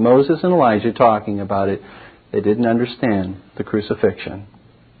Jesus, Moses, and Elijah talking about it, they didn't understand the crucifixion,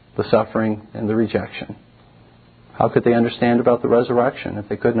 the suffering, and the rejection. How could they understand about the resurrection if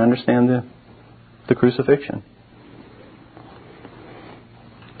they couldn't understand the crucifixion?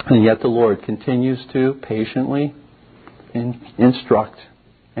 And yet the Lord continues to patiently instruct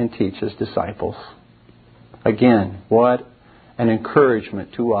and teach His disciples. Again, what an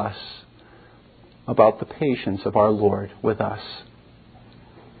encouragement to us about the patience of our Lord with us.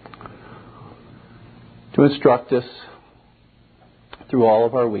 To instruct us through all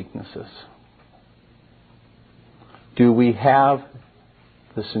of our weaknesses. Do we have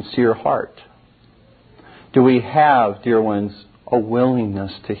the sincere heart? Do we have, dear ones, a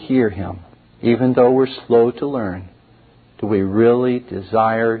willingness to hear Him? Even though we're slow to learn, do we really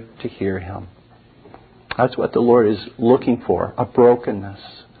desire to hear Him? That's what the Lord is looking for. A brokenness,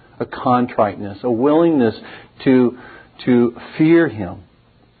 a contriteness, a willingness to fear Him,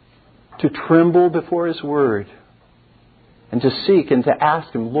 to tremble before His Word, and to seek and to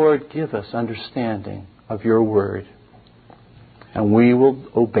ask Him, "Lord, give us understanding of Your Word." And we will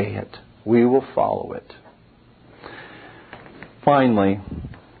obey it. We will follow it. Finally,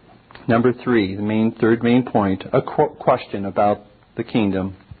 number 3, the third main point, a question about the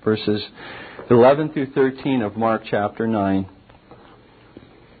kingdom, verses 11 through 13 of Mark chapter 9.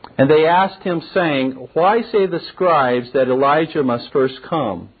 "And they asked Him, saying, Why say the scribes that Elijah must first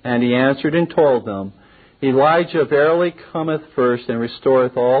come? And He answered and told them, Elijah verily cometh first and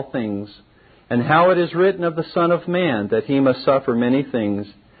restoreth all things. And how it is written of the Son of Man, that He must suffer many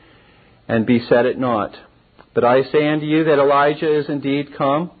things, and be set at naught. But I say unto you that Elijah is indeed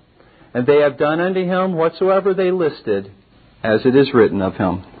come, and they have done unto him whatsoever they listed, as it is written of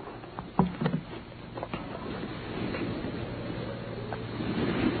him."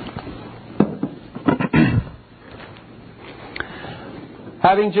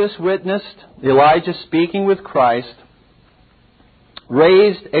 Having just witnessed Elijah speaking with Christ,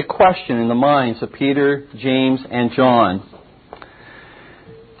 raised a question in the minds of Peter, James, and John.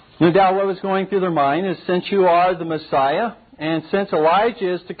 No doubt what was going through their mind is, since you are the Messiah, and since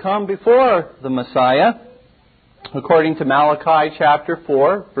Elijah is to come before the Messiah, according to Malachi chapter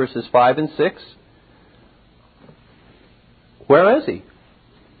 4, verses 5 and 6, where is He?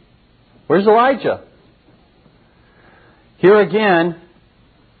 Where's Elijah? Here again,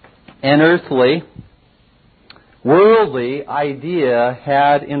 an earthly, worldly idea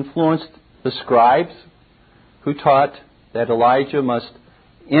had influenced the scribes, who taught that Elijah must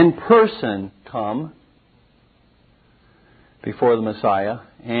in person come before the Messiah,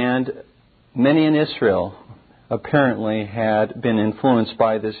 and many in Israel apparently had been influenced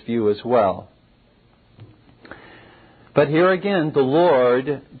by this view as well. But here again, the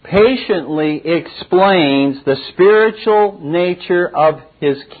Lord patiently explains the spiritual nature of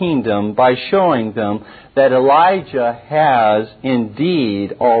His kingdom by showing them that Elijah has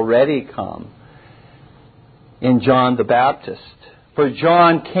indeed already come in John the Baptist. For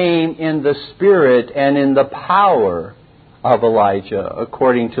John came in the spirit and in the power of Elijah,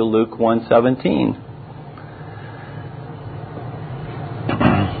 according to Luke 1:17.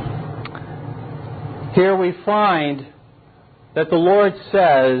 Here we find that the Lord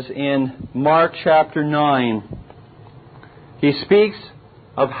says in Mark chapter 9, He speaks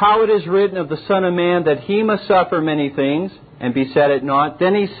of how it is written of the Son of Man that He must suffer many things and be set at naught.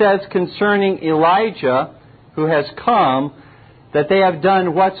 Then He says concerning Elijah, who has come, that they have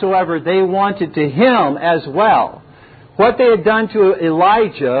done whatsoever they wanted to Him as well. What they had done to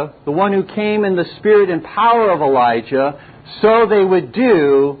Elijah, the one who came in the spirit and power of Elijah, so they would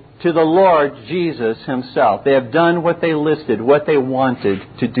do to the Lord Jesus Himself. They have done what they listed, what they wanted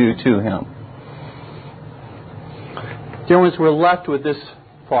to do to Him. Dear ones, we're left with this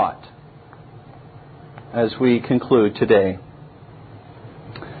thought as we conclude today.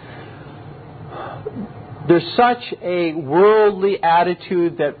 There's such a worldly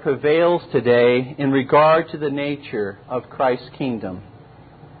attitude that prevails today in regard to the nature of Christ's kingdom,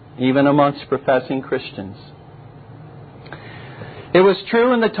 even amongst professing Christians. It was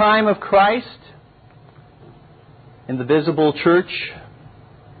true in the time of Christ, in the visible church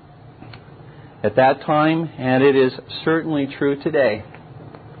at that time, and it is certainly true today.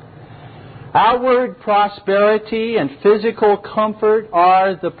 Outward prosperity and physical comfort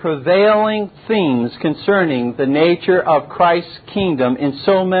are the prevailing themes concerning the nature of Christ's kingdom in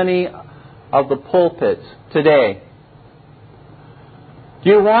so many of the pulpits today. Do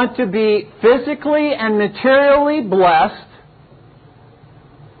you want to be physically and materially blessed?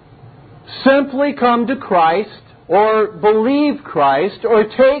 Simply come to Christ, or believe Christ, or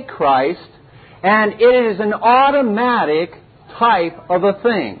take Christ, and it is an automatic type of a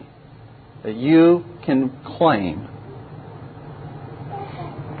thing that you can claim.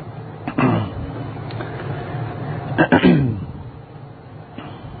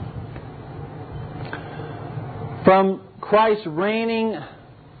 From Christ reigning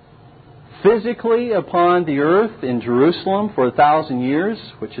physically upon the earth in Jerusalem for 1,000 years,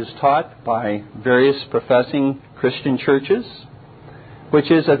 which is taught by various professing Christian churches,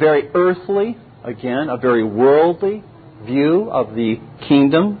 which is a very earthly, again, a very worldly view of the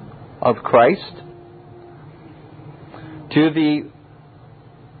kingdom of Christ, to the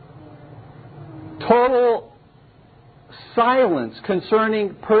total silence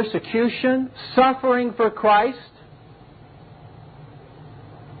concerning persecution, suffering for Christ,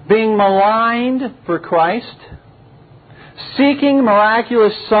 being maligned for Christ, seeking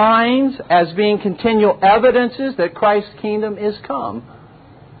miraculous signs as being continual evidences that Christ's kingdom is come.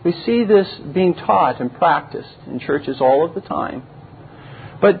 We see this being taught and practiced in churches all of the time.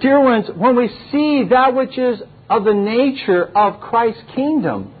 But dear ones, when we see that which is of the nature of Christ's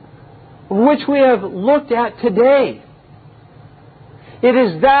kingdom, which we have looked at today, it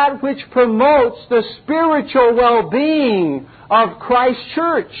is that which promotes the spiritual well-being of Christ's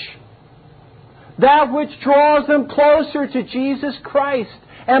church. That which draws them closer to Jesus Christ.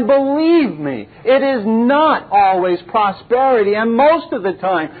 And believe me, it is not always prosperity, and most of the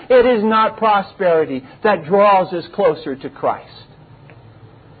time it is not prosperity that draws us closer to Christ,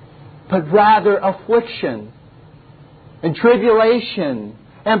 but rather affliction and tribulation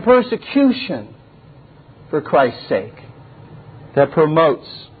and persecution for Christ's sake that promotes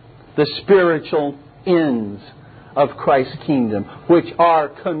the spiritual ends of Christ's kingdom, which are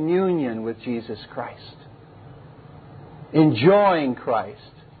communion with Jesus Christ, enjoying Christ.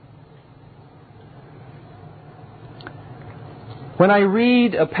 When I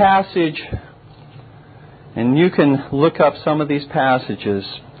read a passage, and you can look up some of these passages,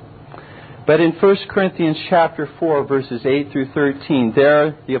 but in 1 Corinthians chapter 4, verses 8 through 13,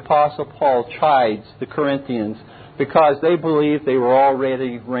 there the Apostle Paul chides the Corinthians because they believed they were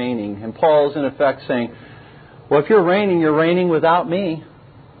already reigning. And Paul's in effect saying, well, if you're reigning without me.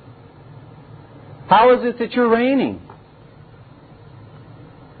 How is it that you're reigning?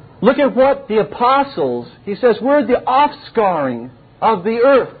 Look at what the apostles, he says, we're the offscouring of the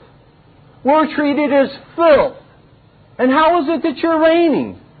earth. We're treated as filth. And how is it that you're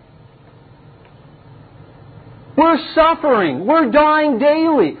reigning? We're suffering. We're dying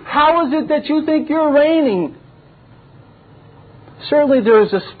daily. How is it that you think you're reigning? Certainly there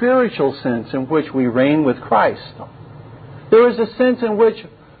is a spiritual sense in which we reign with Christ. There is a sense in which,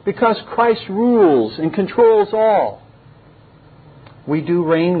 because Christ rules and controls all, we do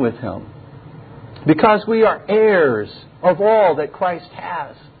reign with Him. Because we are heirs of all that Christ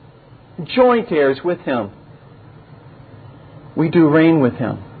has, joint heirs with Him, we do reign with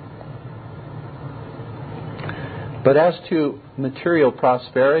Him. But as to material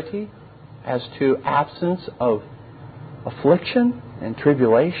prosperity, as to absence of affliction and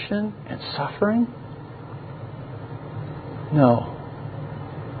tribulation and suffering, no.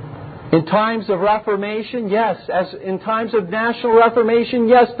 In times of Reformation, yes. As in times of national Reformation,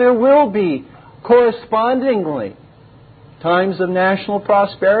 yes, there will be correspondingly times of national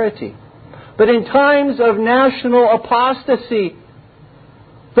prosperity. But in times of national apostasy,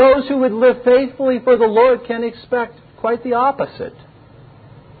 those who would live faithfully for the Lord can expect quite the opposite.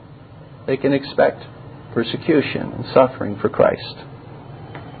 They can expect persecution and suffering for Christ.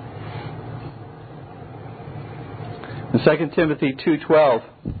 In 2 Timothy 2:12,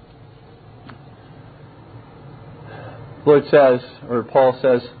 Lord says, or Paul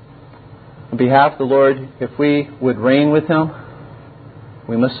says, on behalf of the Lord, if we would reign with Him,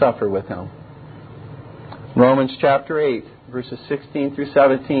 we must suffer with Him. Romans chapter 8, verses 16 through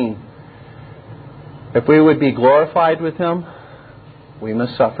 17. If we would be glorified with Him, we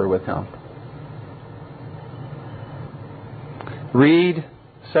must suffer with Him. Read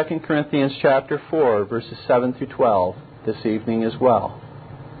 2 Corinthians chapter 4, verses 7 through 12 this evening as well,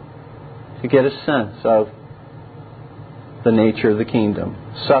 to get a sense of the nature of the kingdom,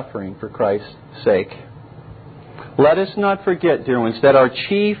 suffering for Christ's sake. Let us not forget, dear ones, that our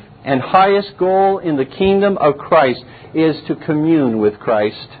chief and highest goal in the kingdom of Christ is to commune with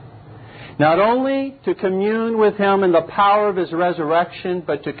Christ. Not only to commune with Him in the power of His resurrection,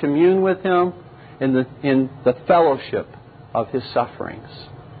 but to commune with Him in the fellowship of His sufferings,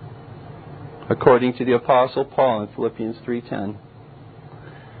 according to the Apostle Paul in Philippians 3:10.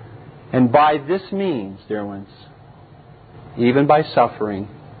 And by this means, dear ones, even by suffering,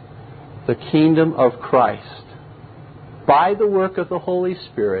 the kingdom of Christ, by the work of the Holy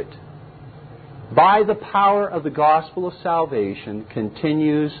Spirit, by the power of the gospel of salvation,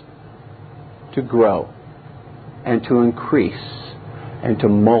 continues to grow and to increase and to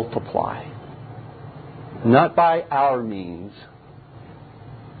multiply. Not by our means,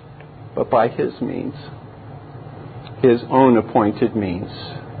 but by His means, His own appointed means.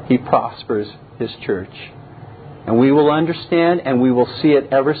 He prospers His church. And we will understand, and we will see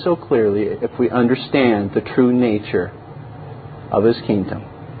it ever so clearly if we understand the true nature of His kingdom.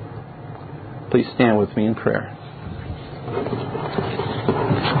 Please stand with me in prayer.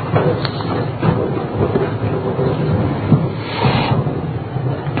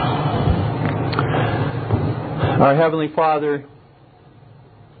 Our Heavenly Father,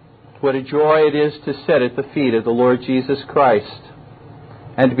 what a joy it is to sit at the feet of the Lord Jesus Christ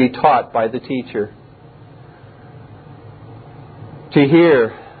and to be taught by the teacher. To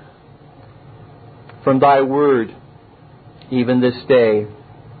hear from Thy Word, even this day,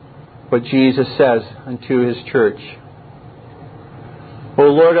 what Jesus says unto His church. O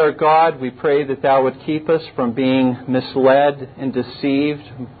Lord our God, we pray that Thou would keep us from being misled and deceived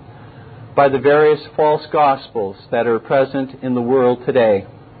by the various false gospels that are present in the world today,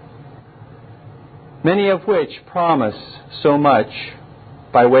 many of which promise so much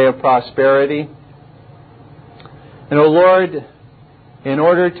by way of prosperity. And O Lord, in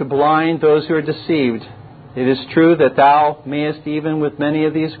order to blind those who are deceived, it is true that Thou mayest even with many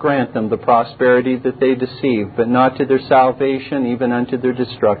of these grant them the prosperity that they deceive, but not to their salvation, even unto their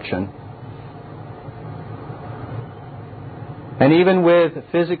destruction. And even with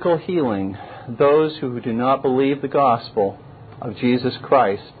physical healing, those who do not believe the gospel of Jesus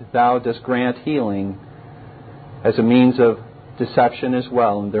Christ, Thou dost grant healing as a means of deception as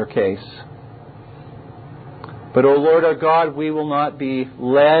well in their case. But, O Lord our God, we will not be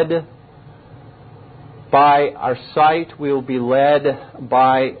led by our sight. We will be led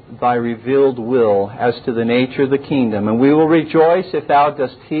by Thy revealed will as to the nature of the kingdom. And we will rejoice if Thou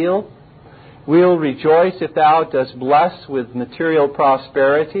dost heal. We will rejoice if Thou dost bless with material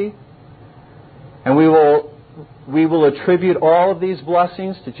prosperity. And we will attribute all of these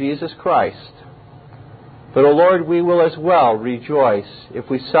blessings to Jesus Christ. But, O Lord, we will as well rejoice if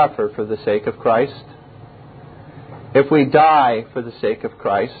we suffer for the sake of Christ, if we die for the sake of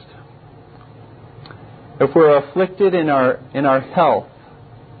Christ, if we're afflicted in our health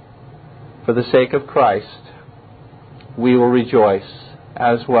for the sake of Christ, we will rejoice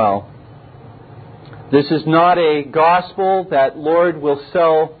as well. This is not a gospel that, Lord, will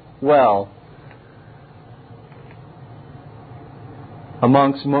sell well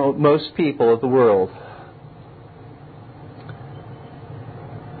amongst most people of the world.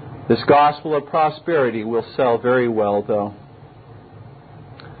 This gospel of prosperity will sell very well, though.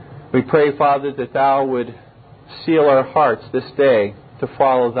 We pray, Father, that Thou would seal our hearts this day to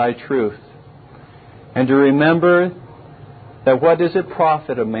follow Thy truth and to remember that what does it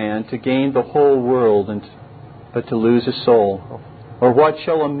profit a man to gain the whole world but to lose his soul? Or what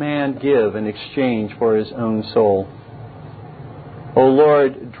shall a man give in exchange for his own soul? O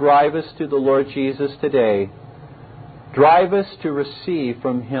Lord, drive us to the Lord Jesus today. Drive us to receive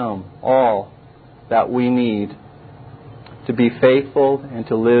from Him all that we need to be faithful and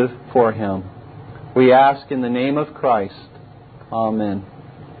to live for Him. We ask in the name of Christ. Amen.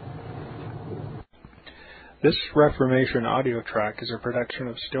 This Reformation audio track is a production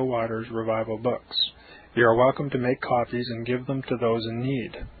of Still Waters Revival Books. You are welcome to make copies and give them to those in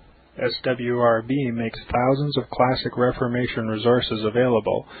need. SWRB makes thousands of classic Reformation resources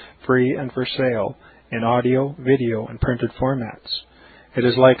available, free and for sale, in audio, video, and printed formats. It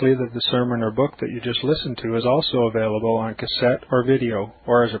is likely that the sermon or book that you just listened to is also available on cassette or video,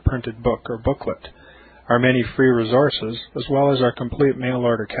 or as a printed book or booklet. Our many free resources, as well as our complete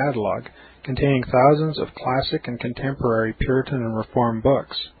mail-order catalog, containing thousands of classic and contemporary Puritan and Reformed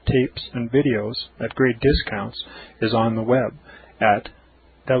books, tapes, and videos at great discounts, is on the web at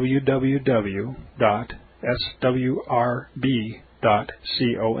www.swrb.org. swrb.com.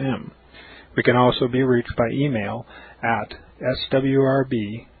 We can also be reached by email at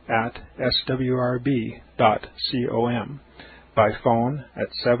swrb@swrb.com, by phone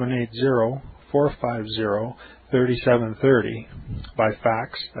at 780-450-3730, by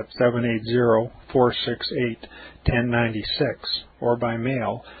fax at 780-468-1096, or by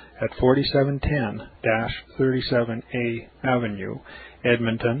mail at 4710-37A Avenue,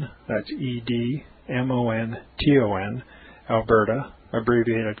 Edmonton, that's Edmonton, Alberta,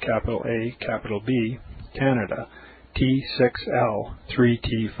 abbreviated capital A, capital B, Canada,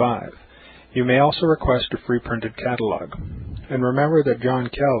 T6L3T5. You may also request a free printed catalog. And remember that John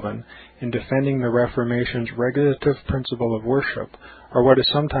Calvin, in defending the Reformation's regulative principle of worship, or what is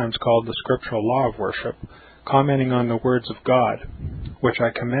sometimes called the scriptural law of worship, commenting on the words of God, which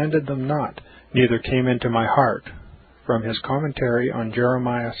I commanded them not, neither came into my heart, from his commentary on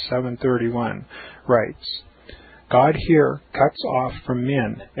Jeremiah 7:31, writes, God here cuts off from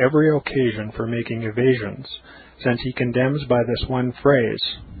men every occasion for making evasions, since he condemns by this one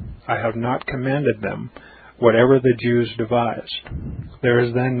phrase, I have not commanded them, whatever the Jews devised. There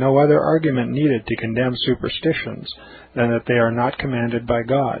is then no other argument needed to condemn superstitions than that they are not commanded by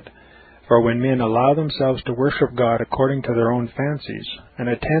God. For when men allow themselves to worship God according to their own fancies, and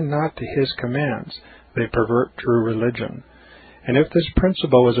attend not to his commands, they pervert true religion. And if this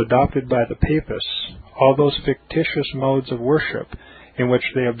principle is adopted by the papists, all those fictitious modes of worship in which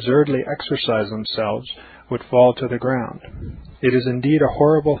they absurdly exercise themselves would fall to the ground. It is indeed a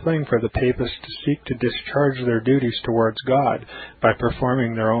horrible thing for the papists to seek to discharge their duties towards God by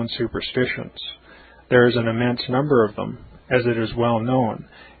performing their own superstitions. There is an immense number of them, as it is well known,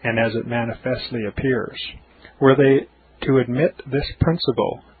 and as it manifestly appears. Were they to admit this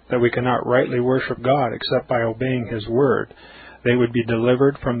principle, that we cannot rightly worship God except by obeying his word, they would be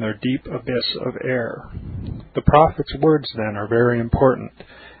delivered from their deep abyss of error. The prophet's words, then, are very important,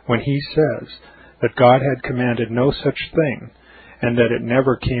 when he says that God had commanded no such thing, and that it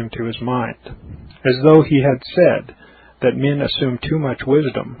never came to his mind, as though he had said that men assume too much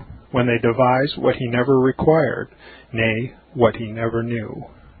wisdom when they devise what he never required, nay, what he never knew.